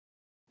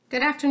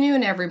Good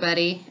afternoon,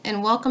 everybody,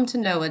 and welcome to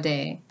NOAA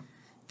Day.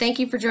 Thank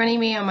you for joining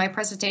me on my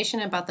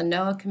presentation about the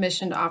NOAA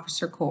Commissioned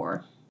Officer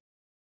Corps.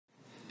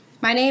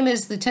 My name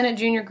is Lieutenant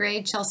Junior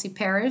Grade Chelsea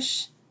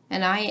Parrish,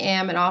 and I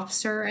am an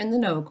officer in the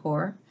NOAA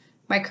Corps.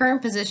 My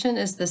current position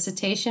is the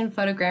Cetacean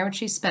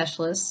Photogrammetry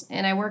Specialist,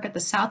 and I work at the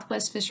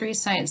Southwest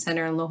Fisheries Science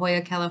Center in La Jolla,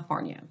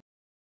 California.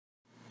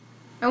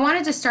 I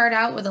wanted to start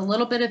out with a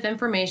little bit of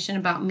information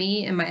about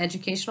me and my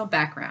educational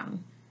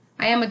background.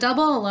 I am a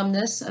double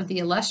alumnus of the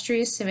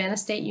illustrious Savannah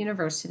State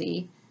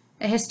University,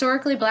 a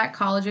historically black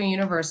college or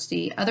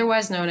university,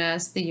 otherwise known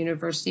as the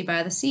University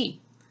by the Sea.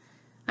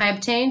 I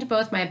obtained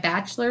both my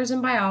bachelor's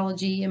in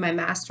biology and my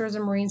master's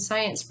in marine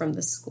science from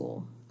this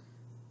school.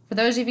 For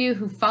those of you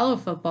who follow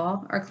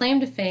football, our claim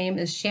to fame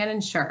is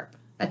Shannon Sharpe,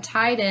 a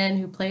tight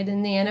end who played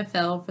in the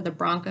NFL for the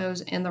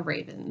Broncos and the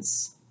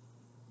Ravens.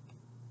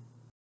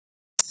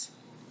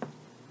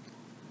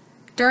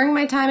 During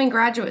my time in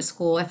graduate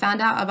school, I found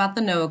out about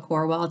the NOAA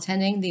Corps while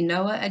attending the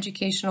NOAA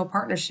Educational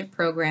Partnership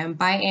Program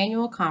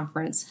biannual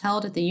conference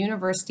held at the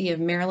University of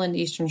Maryland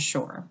Eastern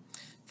Shore.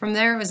 From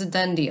there, it was a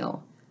done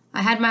deal.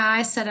 I had my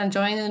eyes set on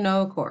joining the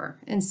NOAA Corps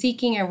and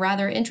seeking a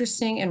rather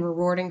interesting and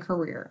rewarding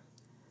career.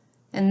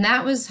 And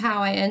that was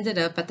how I ended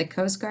up at the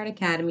Coast Guard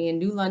Academy in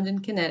New London,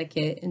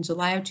 Connecticut in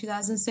July of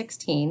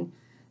 2016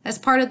 as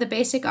part of the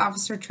Basic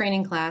Officer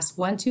Training Class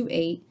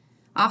 128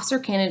 Officer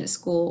Candidate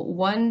School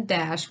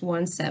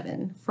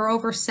 1-17 for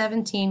over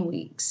 17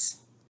 weeks.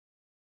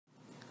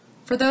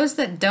 For those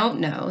that don't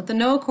know, the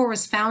NOAA Corps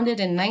was founded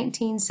in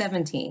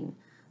 1917,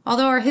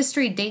 although our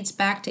history dates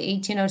back to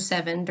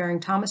 1807 during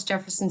Thomas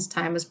Jefferson's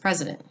time as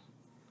president.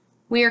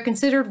 We are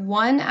considered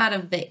one out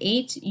of the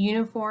 8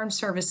 uniformed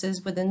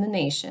services within the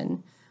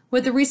nation,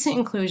 with the recent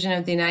inclusion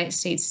of the United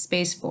States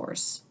Space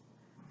Force.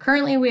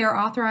 Currently, we are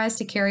authorized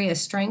to carry a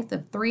strength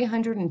of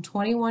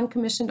 321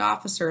 commissioned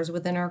officers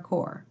within our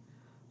Corps.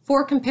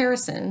 For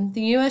comparison,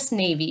 the U.S.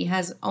 Navy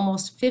has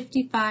almost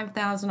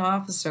 55,000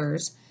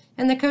 officers,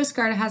 and the Coast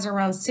Guard has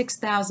around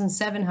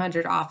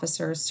 6,700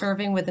 officers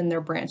serving within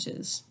their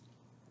branches.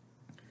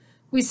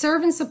 We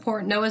serve and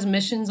support NOAA's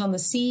missions on the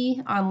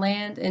sea, on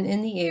land, and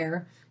in the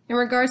air in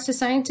regards to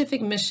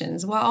scientific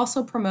missions while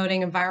also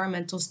promoting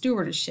environmental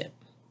stewardship.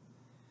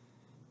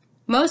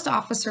 Most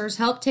officers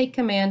help take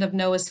command of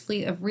NOAA's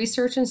fleet of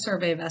research and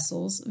survey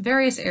vessels,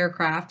 various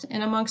aircraft,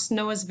 and amongst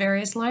NOAA's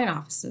various line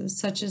offices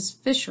such as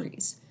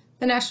Fisheries,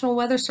 the National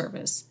Weather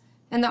Service,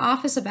 and the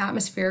Office of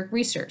Atmospheric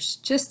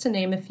Research, just to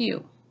name a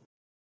few.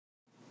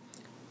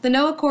 The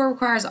NOAA Corps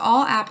requires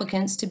all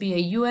applicants to be a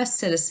U.S.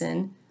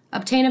 citizen,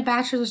 obtain a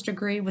bachelor's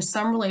degree with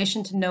some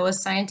relation to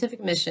NOAA's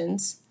scientific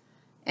missions,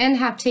 and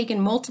have taken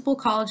multiple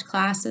college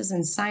classes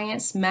in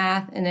science,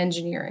 math, and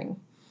engineering.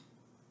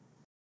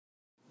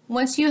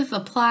 Once you have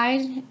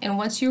applied and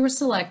once you were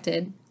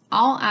selected,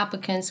 all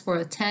applicants will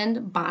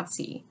attend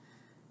BOTC.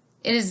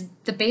 It is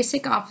the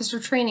basic officer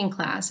training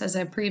class, as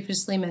I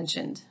previously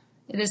mentioned.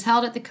 It is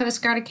held at the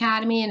Coast Guard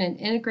Academy in an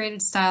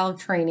integrated style of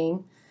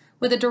training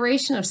with a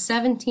duration of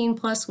 17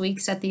 plus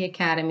weeks at the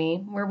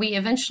Academy, where we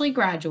eventually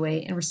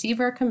graduate and receive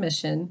our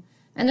commission,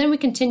 and then we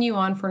continue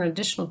on for an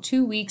additional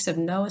 2 weeks of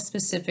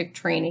NOAA-specific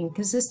training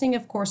consisting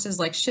of courses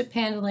like ship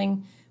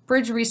handling,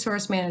 bridge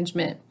resource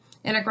management,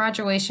 and a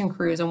graduation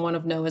cruise on one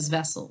of NOAA's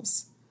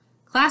vessels.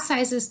 Class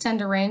sizes tend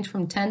to range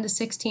from 10 to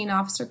 16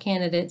 officer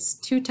candidates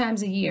 2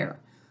 times a year,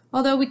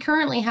 although we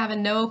currently have a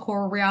NOAA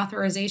Corps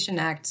Reauthorization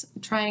Act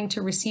trying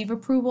to receive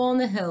approval on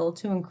the Hill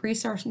to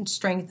increase our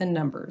strength in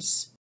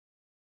numbers.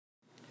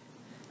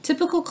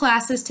 Typical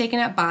classes taken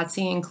at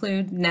BOTC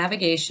include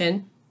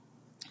navigation,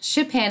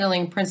 ship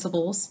handling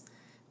principles,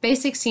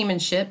 basic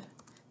seamanship,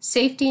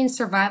 safety and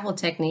survival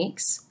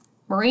techniques,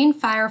 marine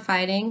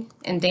firefighting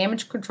and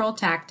damage control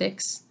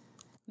tactics,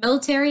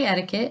 military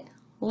etiquette,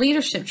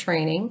 leadership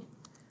training,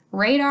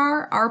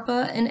 radar,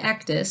 ARPA, and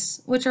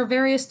ECDIS, which are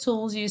various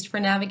tools used for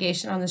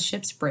navigation on the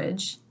ship's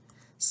bridge,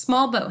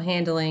 small boat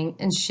handling,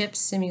 and ship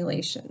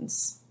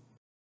simulations.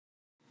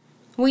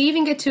 We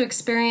even get to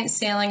experience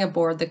sailing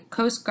aboard the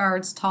Coast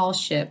Guard's tall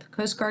ship,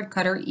 Coast Guard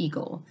Cutter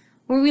Eagle,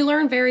 where we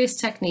learn various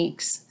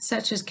techniques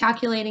such as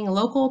calculating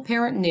local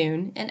apparent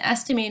noon and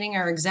estimating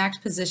our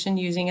exact position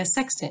using a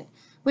sextant,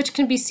 which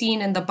can be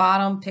seen in the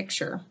bottom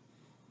picture.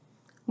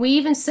 We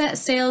even set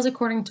sails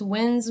according to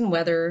winds and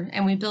weather,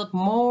 and we build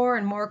more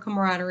and more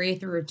camaraderie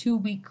through a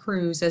 2-week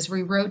cruise as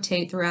we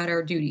rotate throughout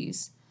our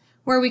duties,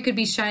 where we could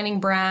be shining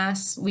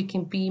brass, we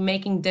can be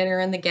making dinner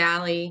in the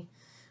galley,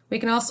 we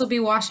can also be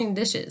washing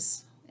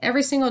dishes.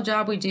 Every single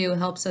job we do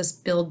helps us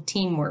build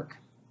teamwork.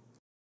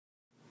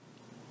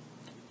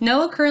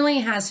 NOAA currently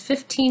has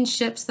 15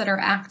 ships that are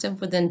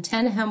active within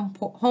 10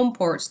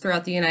 homeports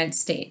throughout the United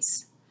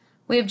States.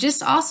 We have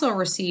just also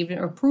received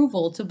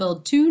approval to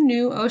build 2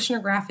 new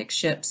oceanographic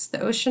ships, the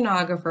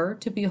Oceanographer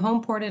to be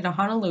homeported at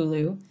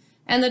Honolulu,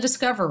 and the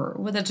Discoverer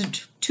with a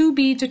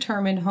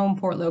to-be-determined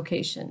homeport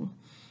location,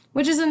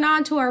 which is a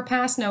nod to our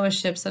past NOAA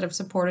ships that have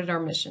supported our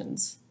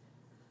missions.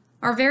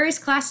 Our various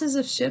classes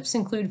of ships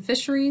include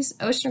fisheries,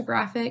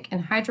 oceanographic,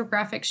 and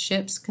hydrographic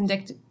ships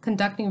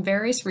conducting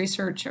various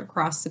research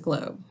across the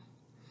globe.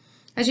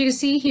 As you can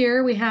see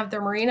here, we have the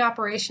Marine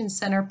Operations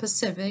Center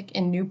Pacific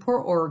in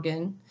Newport,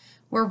 Oregon,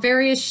 where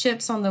various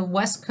ships on the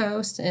west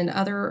coast and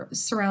other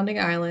surrounding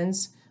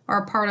islands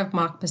are a part of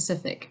MOC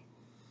Pacific.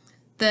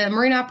 The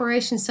Marine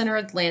Operations Center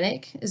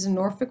Atlantic is in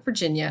Norfolk,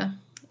 Virginia,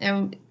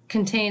 and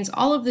contains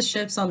all of the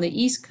ships on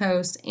the East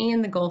Coast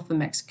and the Gulf of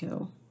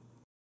Mexico.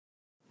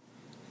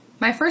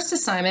 My first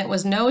assignment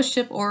was NOAA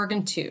Ship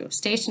Oregon 2,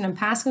 stationed in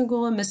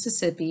Pascagoula,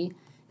 Mississippi,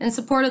 in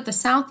support of the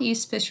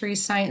Southeast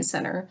Fisheries Science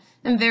Center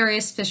and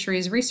various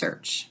fisheries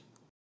research.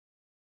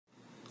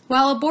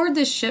 While aboard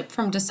this ship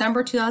from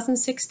December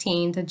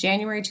 2016 to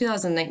January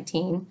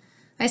 2019,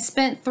 I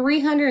spent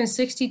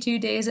 362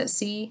 days at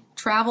sea,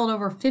 traveled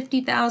over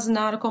 50,000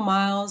 nautical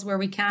miles where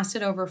we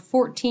casted over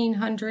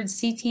 1,400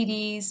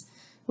 CTDs,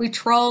 we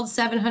trawled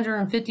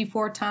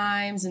 754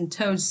 times and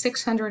towed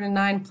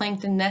 609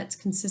 plankton nets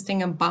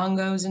consisting of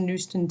bongos and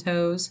Houston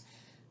tows.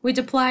 We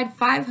deployed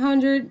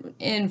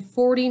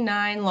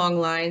 549 long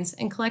lines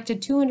and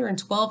collected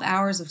 212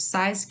 hours of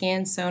side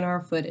scan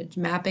sonar footage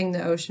mapping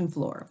the ocean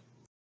floor.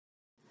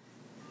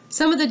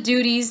 Some of the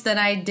duties that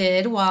I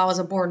did while I was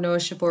aboard NOAA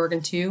Ship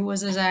Oregon 2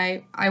 was as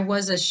I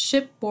was a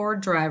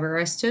shipboard driver.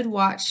 I stood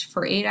watch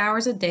for 8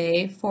 hours a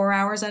day, 4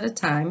 hours at a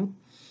time.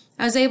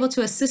 I was able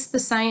to assist the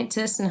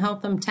scientists and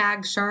help them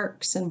tag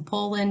sharks and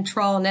pull in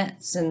trawl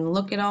nets and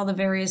look at all the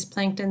various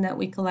plankton that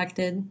we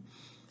collected.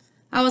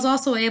 I was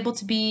also able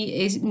to be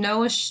a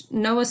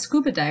NOAA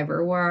scuba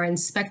diver where I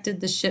inspected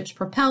the ship's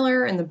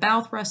propeller and the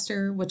bow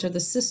thruster, which are the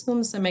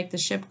systems that make the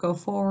ship go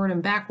forward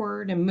and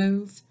backward and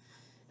move.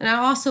 And I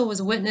also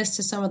was witness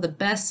to some of the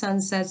best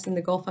sunsets in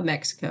the Gulf of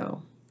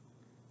Mexico.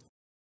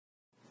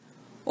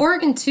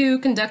 Oregon 2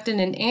 conducted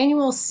an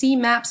annual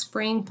SEAMAP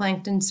spring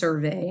plankton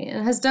survey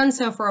and has done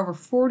so for over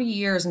 40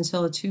 years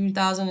until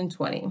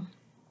 2020.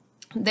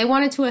 They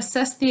wanted to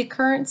assess the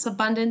occurrence,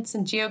 abundance,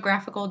 and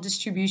geographical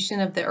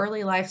distribution of the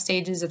early life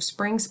stages of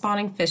spring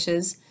spawning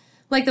fishes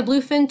like the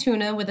bluefin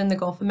tuna within the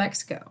Gulf of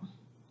Mexico.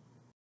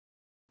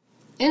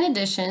 In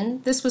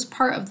addition, this was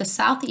part of the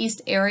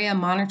Southeast Area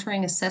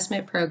Monitoring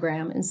Assessment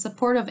Program in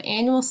support of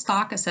annual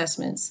stock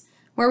assessments,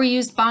 where we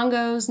used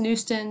bongos,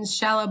 Houstons,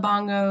 shallow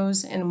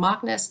bongos, and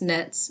mock nest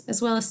nets,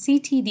 as well as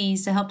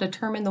CTDs to help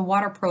determine the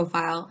water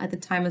profile at the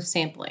time of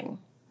sampling.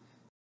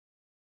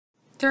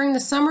 During the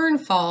summer and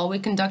fall, we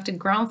conducted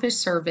groundfish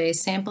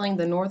surveys sampling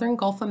the northern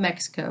Gulf of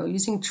Mexico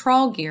using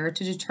trawl gear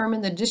to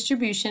determine the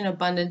distribution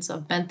abundance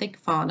of benthic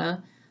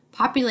fauna,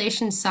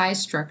 population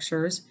size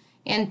structures,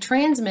 and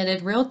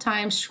transmitted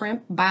real-time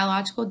shrimp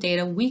biological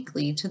data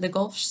weekly to the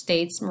Gulf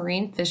States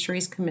Marine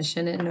Fisheries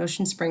Commission in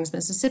Ocean Springs,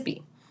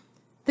 Mississippi.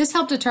 This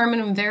helped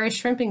determine when various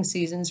shrimping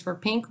seasons for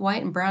pink,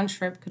 white, and brown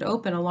shrimp could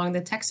open along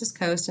the Texas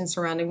coast and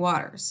surrounding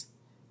waters.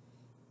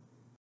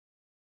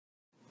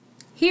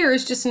 Here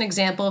is just an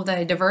example of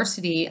the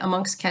diversity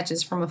amongst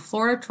catches from a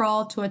Florida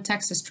trawl to a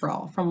Texas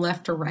trawl from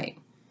left to right.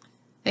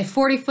 A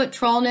 40-foot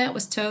trawl net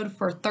was towed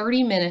for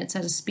 30 minutes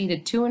at a speed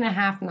of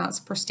 2.5 knots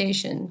per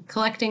station,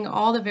 collecting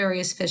all the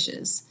various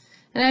fishes.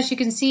 And as you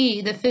can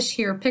see, the fish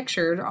here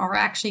pictured are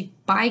actually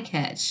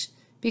bycatch,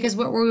 because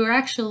what we were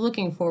actually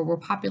looking for were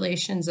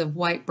populations of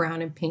white,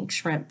 brown, and pink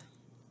shrimp.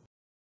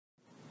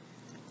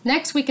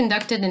 Next, we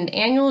conducted an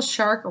annual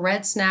shark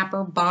red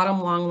snapper bottom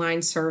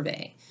longline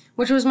survey,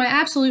 which was my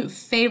absolute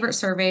favorite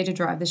survey to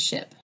drive the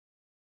ship.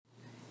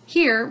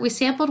 Here, we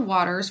sampled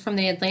waters from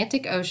the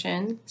Atlantic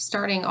Ocean,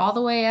 starting all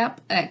the way up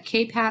at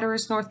Cape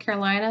Hatteras, North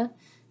Carolina,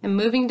 and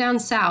moving down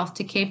south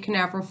to Cape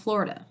Canaveral,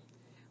 Florida.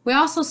 We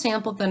also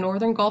sampled the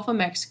northern Gulf of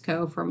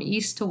Mexico from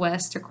east to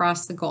west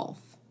across the Gulf.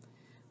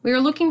 We are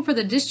looking for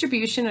the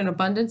distribution and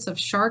abundance of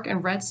shark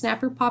and red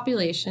snapper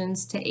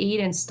populations to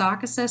aid in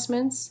stock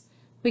assessments.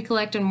 We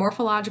collected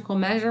morphological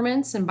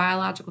measurements and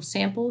biological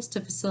samples to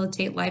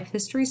facilitate life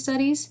history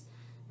studies.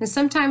 And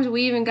sometimes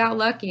we even got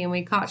lucky and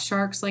we caught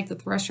sharks like the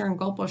thresher and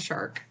gulpo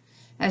shark,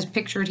 as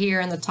pictured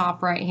here in the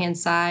top right-hand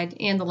side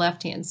and the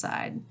left-hand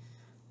side.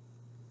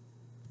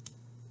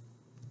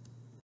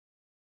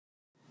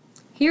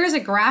 Here is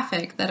a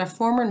graphic that a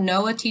former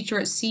NOAA teacher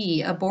at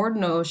sea aboard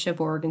NOAA Ship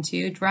Oregon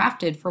 2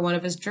 drafted for one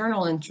of his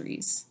journal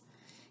entries.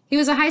 He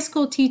was a high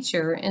school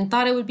teacher and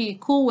thought it would be a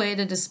cool way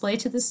to display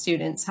to the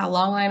students how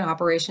longline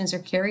operations are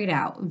carried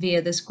out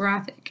via this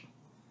graphic.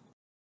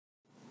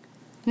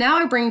 Now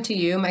I bring to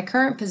you my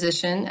current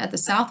position at the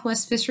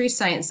Southwest Fisheries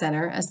Science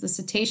Center as the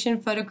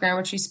Cetacean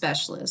Photogrammetry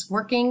Specialist,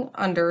 working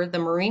under the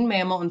Marine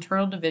Mammal and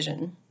Turtle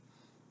Division.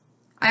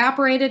 I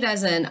operated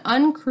as an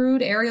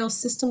uncrewed aerial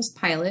systems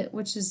pilot,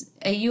 which is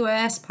a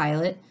UAS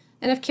pilot,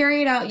 and have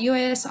carried out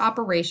UAS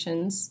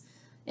operations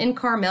in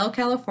Carmel,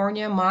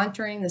 California,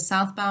 monitoring the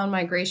southbound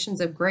migrations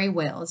of gray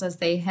whales as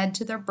they head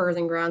to their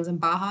birthing grounds in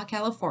Baja,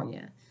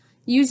 California,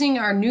 using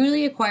our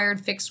newly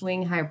acquired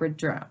fixed-wing hybrid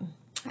drone.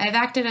 I have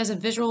acted as a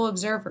visual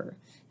observer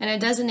and a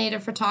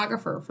designated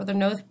photographer for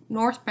the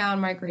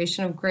northbound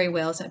migration of gray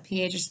whales at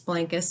Piedras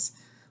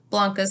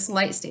Blancas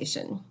Light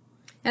Station.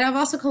 And I've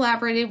also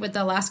collaborated with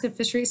the Alaska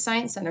Fisheries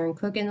Science Center in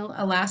Cook,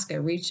 Alaska,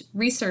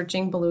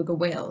 researching beluga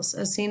whales,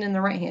 as seen in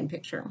the right-hand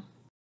picture.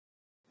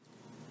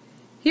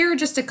 Here are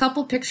just a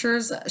couple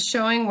pictures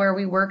showing where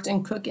we worked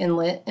in Cook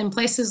Inlet in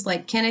places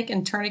like Kinnick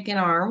and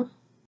Turnagain Arm,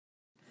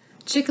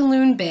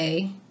 Chickaloon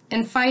Bay,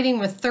 and fighting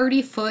with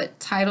 30-foot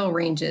tidal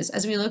ranges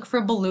as we look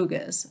for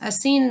belugas,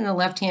 as seen in the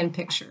left-hand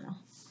picture.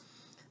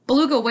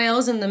 Beluga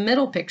whales in the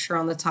middle picture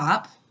on the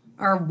top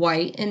are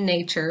white in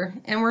nature,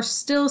 and we're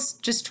still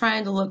just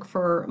trying to look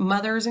for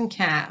mothers and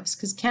calves,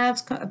 because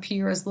calves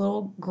appear as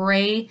little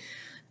gray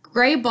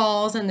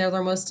balls, and they're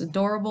the most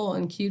adorable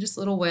and cutest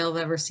little whale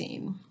I've ever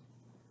seen.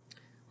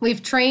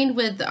 We've trained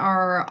with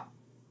our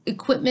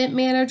equipment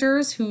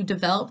managers who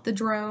developed the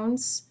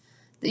drones.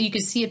 You can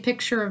see a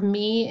picture of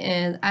me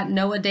at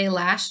NOAA Day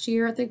last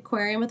year at the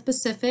Aquarium at the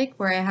Pacific,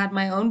 where I had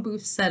my own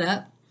booth set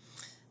up.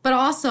 But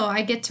also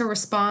I get to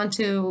respond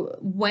to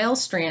whale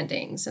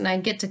strandings, and I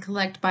get to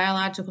collect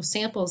biological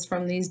samples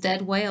from these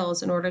dead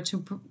whales in order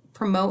to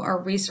promote our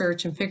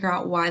research and figure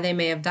out why they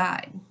may have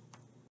died.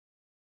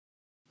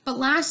 But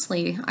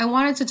lastly, I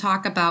wanted to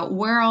talk about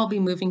where I'll be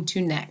moving to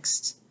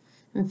next.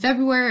 In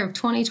February of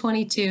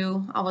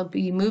 2022, I will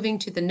be moving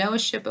to the NOAA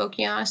ship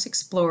Okeanos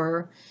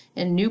Explorer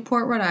in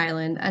Newport, Rhode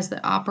Island as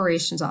the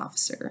operations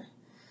officer.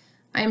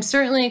 I am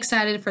certainly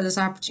excited for this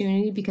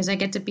opportunity because I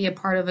get to be a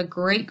part of a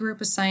great group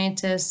of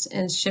scientists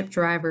and ship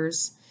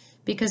drivers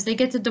because they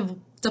get to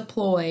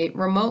deploy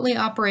remotely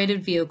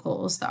operated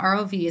vehicles, the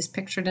ROV is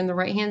pictured in the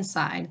right-hand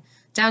side,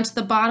 down to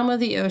the bottom of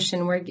the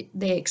ocean where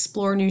they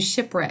explore new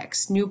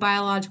shipwrecks, new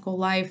biological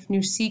life,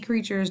 new sea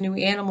creatures, new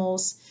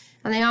animals,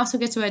 and they also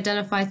get to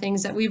identify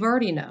things that we've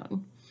already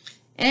known.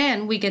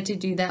 And we get to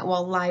do that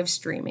while live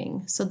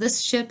streaming. So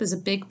this ship is a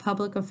big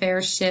public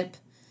affairs ship.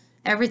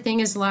 Everything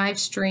is live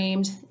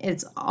streamed.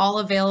 It's all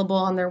available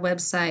on their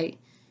website.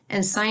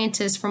 And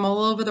scientists from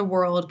all over the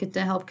world get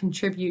to help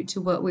contribute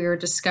to what we are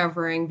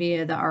discovering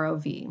via the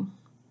ROV.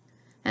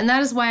 And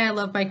that is why I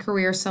love my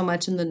career so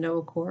much in the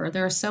NOAA Corps.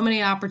 There are so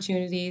many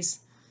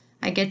opportunities.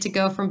 I get to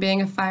go from being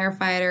a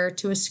firefighter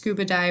to a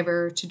scuba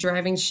diver to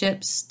driving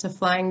ships to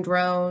flying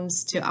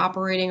drones to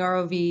operating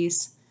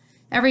ROVs.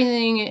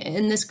 Everything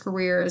in this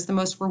career is the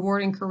most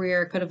rewarding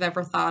career I could have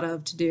ever thought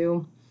of to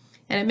do.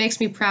 And it makes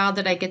me proud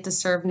that I get to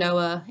serve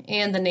NOAA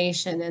and the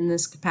nation in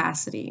this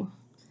capacity.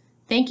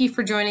 Thank you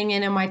for joining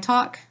in on my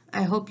talk.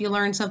 I hope you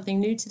learned something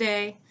new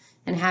today,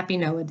 and happy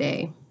NOAA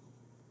Day.